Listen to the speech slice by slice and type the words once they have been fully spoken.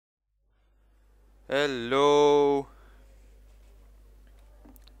Hello.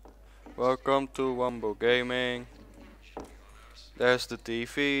 Welcome to WumboGaming. There's the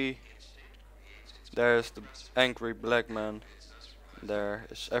TV. There's the angry black man. There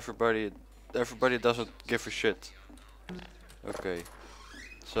is everybody. Everybody doesn't give a shit. Okay.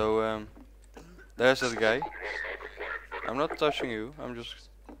 So there's that guy. I'm not touching you. I'm just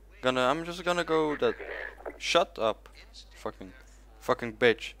gonna go that. Shut up. Fucking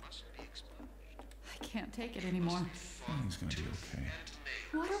bitch. I can't take it anymore. Everything's gonna be okay.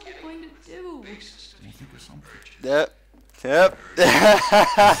 What are we going to do? We'll think of something. Yep. When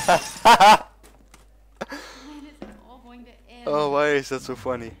is it all going to end? Oh, why is that so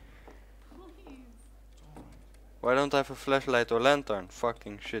funny? Please. Why don't I have a flashlight or lantern?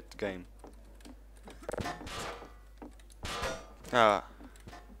 Fucking shit game. Ah.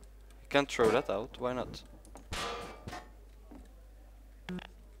 You can't throw that out. Why not?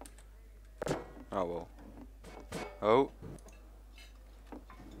 Oh well. Oh.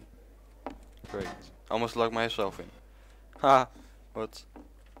 Great. Almost locked myself in. Ha! What?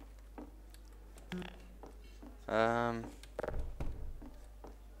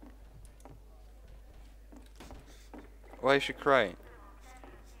 Why is she crying?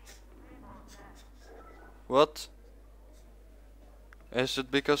 What? Is it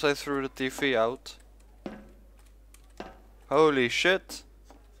because I threw the TV out? Holy shit!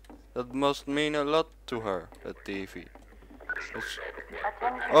 That must mean a lot to her, that TV.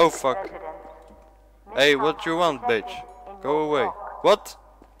 Oh fuck. Hey, what you want, bitch? Go away. What?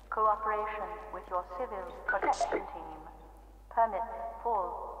 Cooperation with your civil protection team. Permit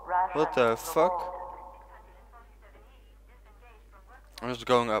full ration. What the fuck? I'm just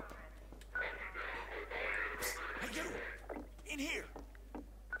going up. Hey, you! In here!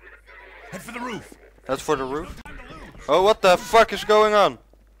 Head for the roof! That's for the roof? Oh, what the fuck is going on?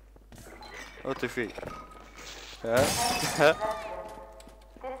 Oh, TV. Yeah.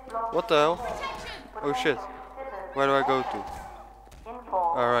 What the hell? Oh shit. Where do I go to?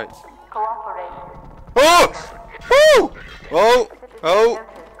 Alright. Oh! Woo! Oh! Oh!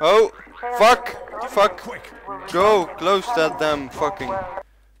 Oh! Fuck! Fuck! Go! Close that damn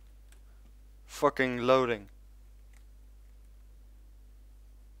fucking loading.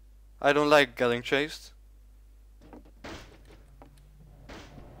 I don't like getting chased.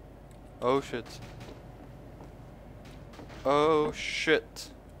 Oh shit. Oh shit.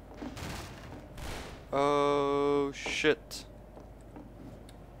 Oh shit.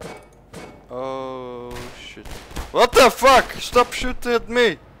 Oh shit. What the fuck? Stop shooting at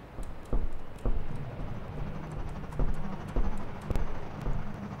me!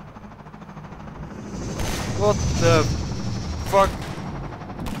 What the fuck?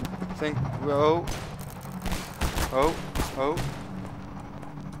 Think. Oh. Oh. Oh.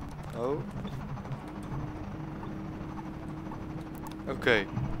 Oh. Okay.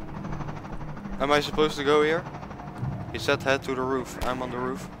 Am I supposed to go here? He said head to the roof. I'm on the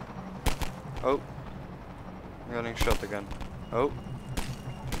roof. Oh. I'm getting shot again. Oh.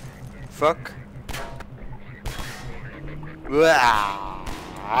 Fuck. Yeah.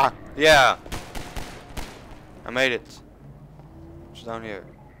 I made it. It's down here.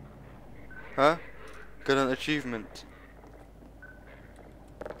 Huh? Got an achievement.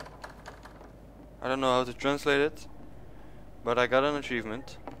 I don't know how to translate it, but I got an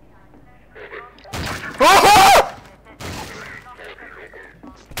achievement.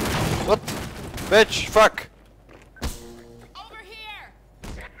 What? Bitch, fuck! Over here!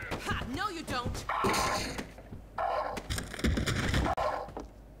 Ha, no you don't!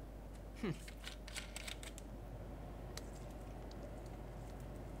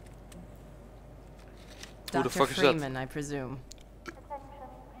 Who the fuck is Freeman, that? I presume.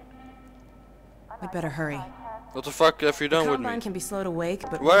 We better hurry. What the fuck have you done with Combine me? can be slow to wake,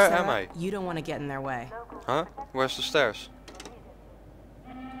 but Where once they're am up, I? you don't want to get in their way. Huh? Where's the stairs?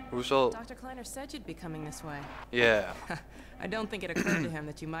 Who's all? Dr. Kleiner said you'd be coming this way. Yeah. I don't think it occurred to him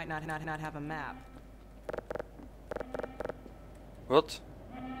that you might not have a map. What?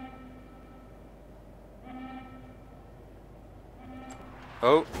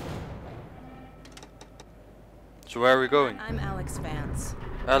 Oh. So where are we going? I'm Alex Vance.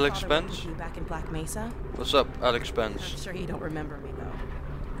 Alex Father Spence? worked with you back in Black Mesa. What's up, Alex I'm Spence? sure you don't remember me though.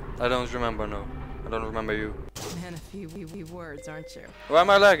 I don't remember, no. I don't remember you. Man, a few wee words, aren't you? Why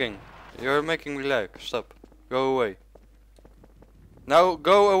am I lagging? You're making me lag. Stop. Go away. Now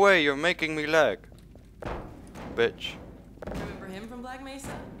go away, you're making me lag. Bitch. Remember him from Black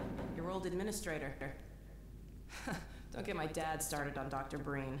Mesa? Your old administrator. Don't get my dad started on Dr.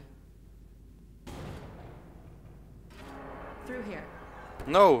 Breen. Through here.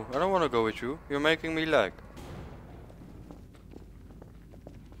 No, I don't want to go with you. You're making me lag.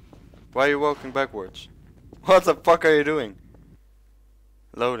 Why are you walking backwards? What the fuck are you doing?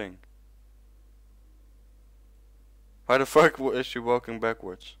 Loading. Why the fuck is she walking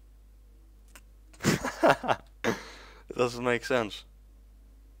backwards? It doesn't make sense.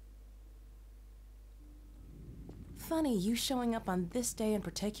 Funny, you showing up on this day in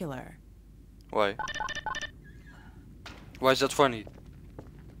particular. Why? Why is that funny?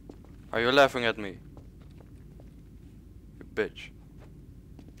 Are you laughing at me? You bitch.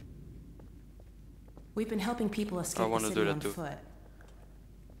 We've been helping people escape the wanna do city that on too. foot.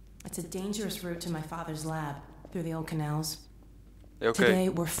 It's a dangerous route to my father's lab, through the old canals. Okay. Today,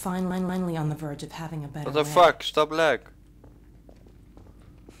 we're finally on the verge of having a better What the way. fuck? Stop lag.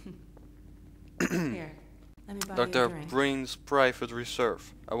 Here, let me buy you a Dr. drink. Breen's private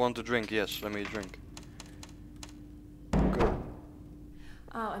reserve. I want to drink. Yes, let me drink. Good.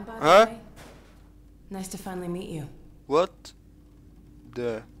 Oh, and by Huh? the way, nice to finally meet you. What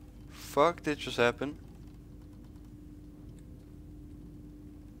the fuck did just happen?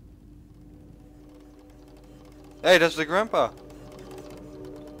 Hey, that's the grandpa.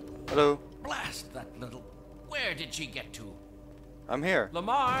 Hello, Blast that little... Where did she get to? I'm here.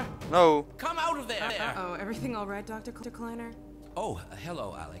 Lamar, No, come out of there! Oh, everything all right, Dr. Kleiner? Oh,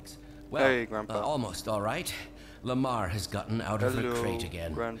 hello, Alex. Well, Hey, Grandpa. almost all right. Lamar has gotten out of her hello, crate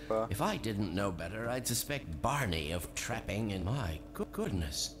again. Grandpa. If I didn't know better, I'd suspect Barney of trapping and my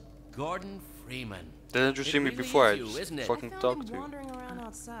goodness. Gordon Freeman. Didn't you It see me really before I is you, just isn't it? fucking I found talked him to you? wandering around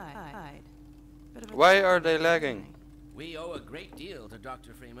outside. Bit of a Why trouble are they maker. lagging? We owe a great deal to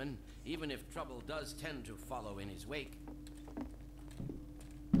Dr. Freeman, even if trouble does tend to follow in his wake.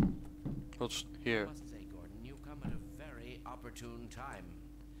 What's I here? must say, Gordon, you come at a very opportune time.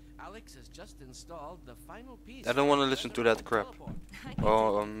 Alex has just installed the final piece. I don't want to of the listen to that crap. teleport.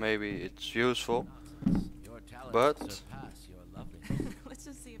 Or maybe it's useful. Nonsense. Your talents But- surpass your loveliness. Let's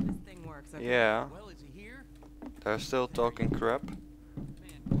just see if this thing works. Okay? Yeah, Well, is he here? they're still talking crap. Man,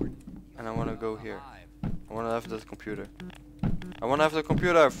 Gordon. And I want to go here. Alive. I want to have the computer. I want to have the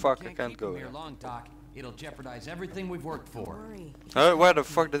computer. Fuck, I Can't can't keep go him here here. long, Doc. It'll jeopardize everything we've worked Don't for. worry. Where the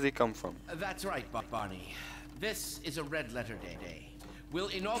fuck did he come from? That's right, Barney. This is a red letter day. We'll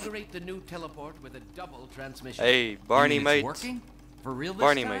inaugurate the new teleport with a double transmission. Hey, Barney You mean it's mate. working? For real this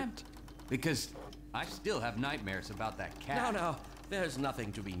Barney time? mate. Because I still have nightmares about that cat. No, there's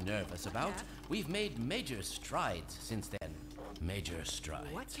nothing to be nervous about. We've made major strides since then. Major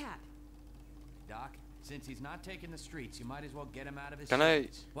strides. What cat? Doc, since he's not taking the streets, you might as well get him out of his Can I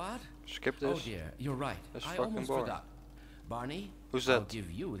streets. What? skip Oh this? dear, you're right. That's I fucking almost boring. forgot. Barney, Who's I'll that?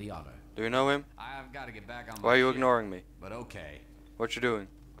 give you the honor. Do you know him? I've got to get back on my Why are you ship, ignoring me? But okay. What you doing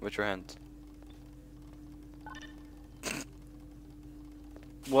with your hand?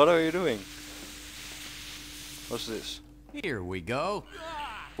 What are you doing? What's this? Here we go.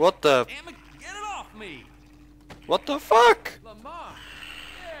 What the? Damn it, get it off me! What the fuck? Lamar,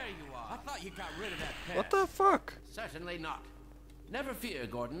 there you I are. thought you got rid of that pet. What the fuck? Certainly not. Never fear,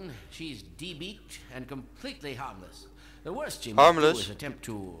 Gordon. She's debeaked and completely harmless. The worst she might Harmless? do is attempt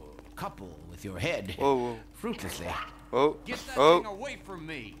to couple with your head. Whoa, whoa. Fruitlessly. Oh, Get that thing oh. away from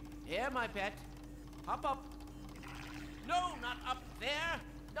me! Here, my pet. Hop up. No, not up there.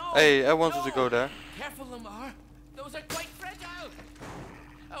 No. Hey, I wanted to no. go there. Careful, Lamar. Those are quite fragile.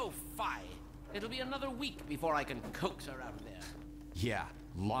 Oh, fie. It'll be another week before I can coax her out of there. Yeah,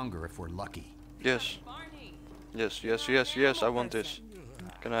 longer if we're lucky. Yes, Barney. yes, yes, yes, yes. I want this.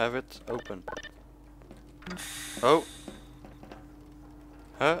 Can I have it? Open. Oh.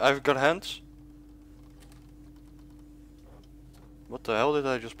 Huh? I've got hands? What the hell did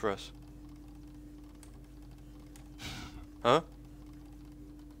I just press? Huh?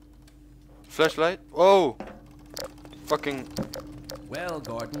 Flashlight? Oh! Fucking... Well,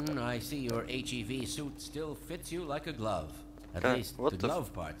 Gordon, I see your HEV suit still fits you like a glove. At Can I- least what the the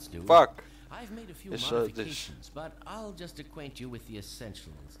glove parts do. Fuck! I've made a few It's, modifications, but I'll just acquaint you with the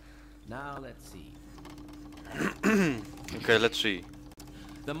essentials. Now, let's see. Okay, let's see.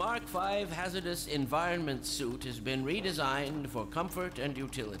 The Mark V hazardous environment suit has been redesigned for comfort and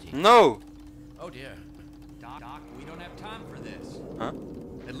utility. No! Oh dear. Doc, we don't have time for this. Huh?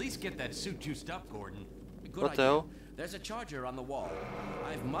 At least get that suit juiced up, Gordon. Good What the idea. hell? There's a charger on the wall.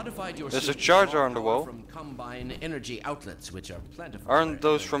 I've modified your There's suit a to charger draw on the power wall? from combine energy outlets, which are plentiful. Aren't for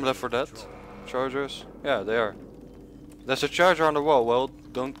those from energy Left 4 Dead? control. Chargers? Yeah, they are. There's a charger on the wall. Well,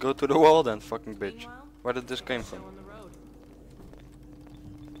 don't go to the wall then, fucking bitch. Meanwhile, Where did this came show from? on the road.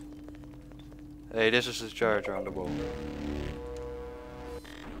 Hey, this is the charger on the wall.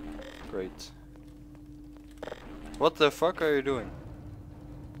 Great. What the fuck are you doing?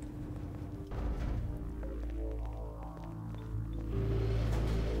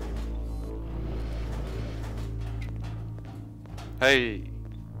 Hey.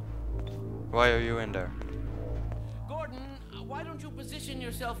 Why are you in there? Gordon, why don't you position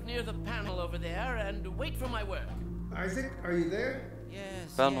yourself near the panel over there and wait for my work? Isaac, are you there?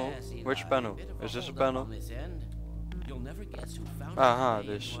 Yes, Panel? yes, Eli. Which panel? Bit of Is this a hold-up panel? on this end. You'll never guess who found it Aha,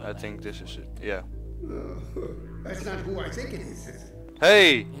 today this. in I Orlando. think this is it. Yeah. That's not who I think it is.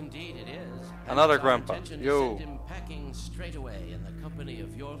 Hey! Indeed it is. Another And it's our grandpa. intention to Yo. send him packing straight away in the company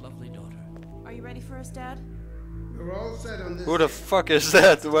of your lovely daughter. Are you ready for us, Dad? We're all set on this. Who the fuck is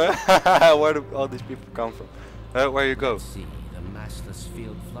that? Where? Where do all these people come from? Where you go? Let's see, the massless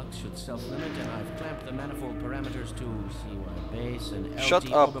field flux should self-limit, and I've clamped the manifold parameters to CY base and LT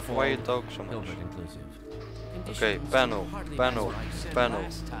Shut up! overflow, Why you talk so much? Hilbert inclusive. Okay, Conditions panel, hardly panel, match what I said panel,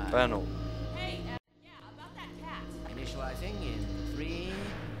 last time. panel. Hey, yeah, about that cat. Initializing in 3,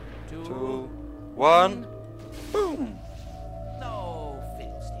 2, 2, 1. Boom! No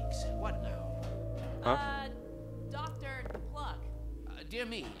fiddlesticks. What now? Huh? Dr. Pluck. Dear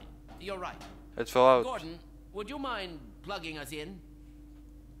me, you're right. It fell out. Gordon, would you mind plugging us in?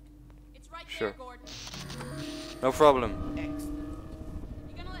 It's right Sure. there, Gordon. No problem. Excellent.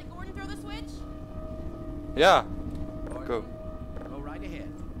 You gonna let Gordon throw the switch? Yeah. Gordon, Go. Go right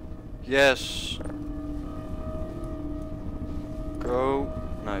ahead. Yes. Go.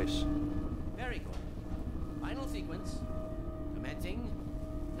 Nice. Very good. Final sequence. Commencing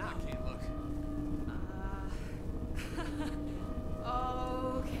now. Can't look. Okay.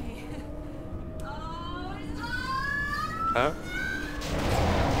 Oh, Huh?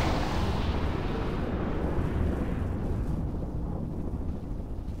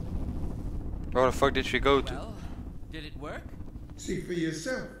 Where the fuck did she go to? Well, did it work? See for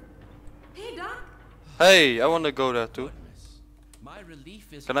yourself. Hey, Doc. Hey, I want to go there too. Goodness. My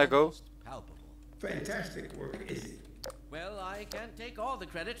relief is Can I go? almost palpable. Fantastic work, Izzy. Well, I can't take all the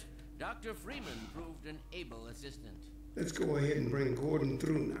credit. Dr. Freeman proved an able assistant. Let's go ahead and bring Gordon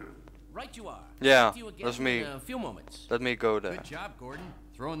through now. Right you are. Yeah, See you again that's me. In a few moments. Let me go there. Good job, Gordon.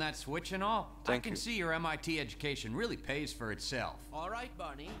 Throwing that switch and all. Thank I can you. see your MIT education really pays for itself. All right,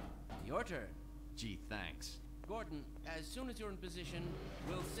 Barney. Your turn. Gee, thanks. Gordon, as soon as you're in position,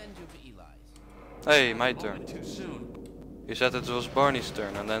 we'll send you to Eli's. Hey, my turn. Moment too soon. You said it was Barney's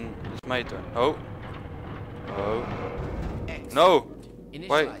turn and then it's my turn. Oh. Oh. Excellent. No.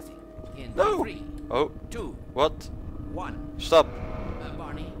 Why? Initializing in No. 3, Oh. 2, What? 1. Stop.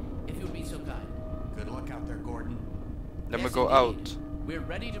 Barney, if you'd be so kind. Good luck out there, Gordon. Let me Yes, go indeed. out. We're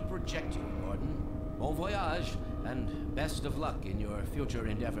ready to project you, Gordon. Bon voyage, and best of luck in your future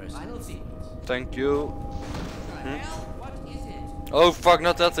endeavors. Final sequence. Thank you. Hell, what is it? Oh fuck,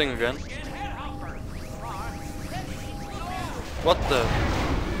 not that thing again. What the?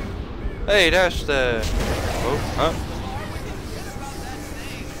 Hey, there's the... Oh, huh?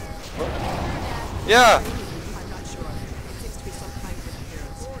 What? Yeah! I'm not sure. It seems to be some kind of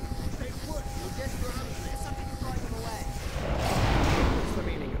interference. Something is drawing them away. What's the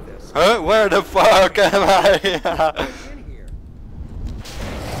meaning of this? Huh? Where the fuck am I? In here.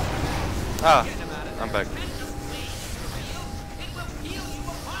 Ah, I'm back.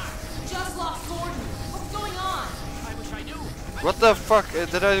 Just lost Gordon. What's going on? I wish I knew. What the fuck?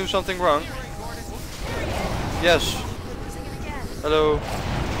 Did I do something wrong? Yes. Hello.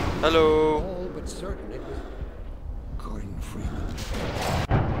 Hello. All but certain it was Gordon Freeman.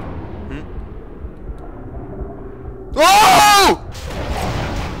 Hmm? Oh!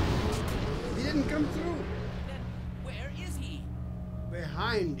 He didn't come through. Then where is he?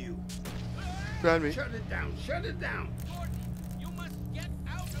 Behind you. Behind me. Shut it down. Shut it down. Gordon, you must get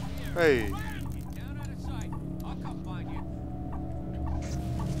out of here. Hey. Down out of sight. I'll come find you.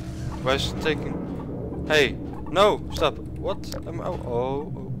 Why is it taking... Hey. No, stop. What?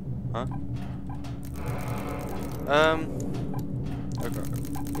 Oh. Huh? Okay.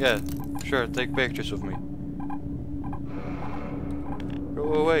 Yeah, sure, take pictures of me.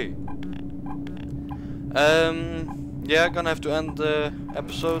 Go away. Yeah, gonna have to end the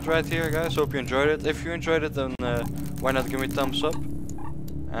episode right here, guys. Hope you enjoyed it. If you enjoyed it, then why not give me a thumbs up?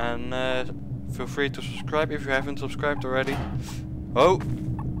 And feel free to subscribe if you haven't subscribed already. Oh!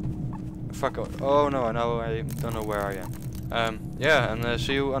 Fuck. Oh no, now I don't know where I am. Yeah, and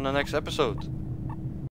see you on the next episode.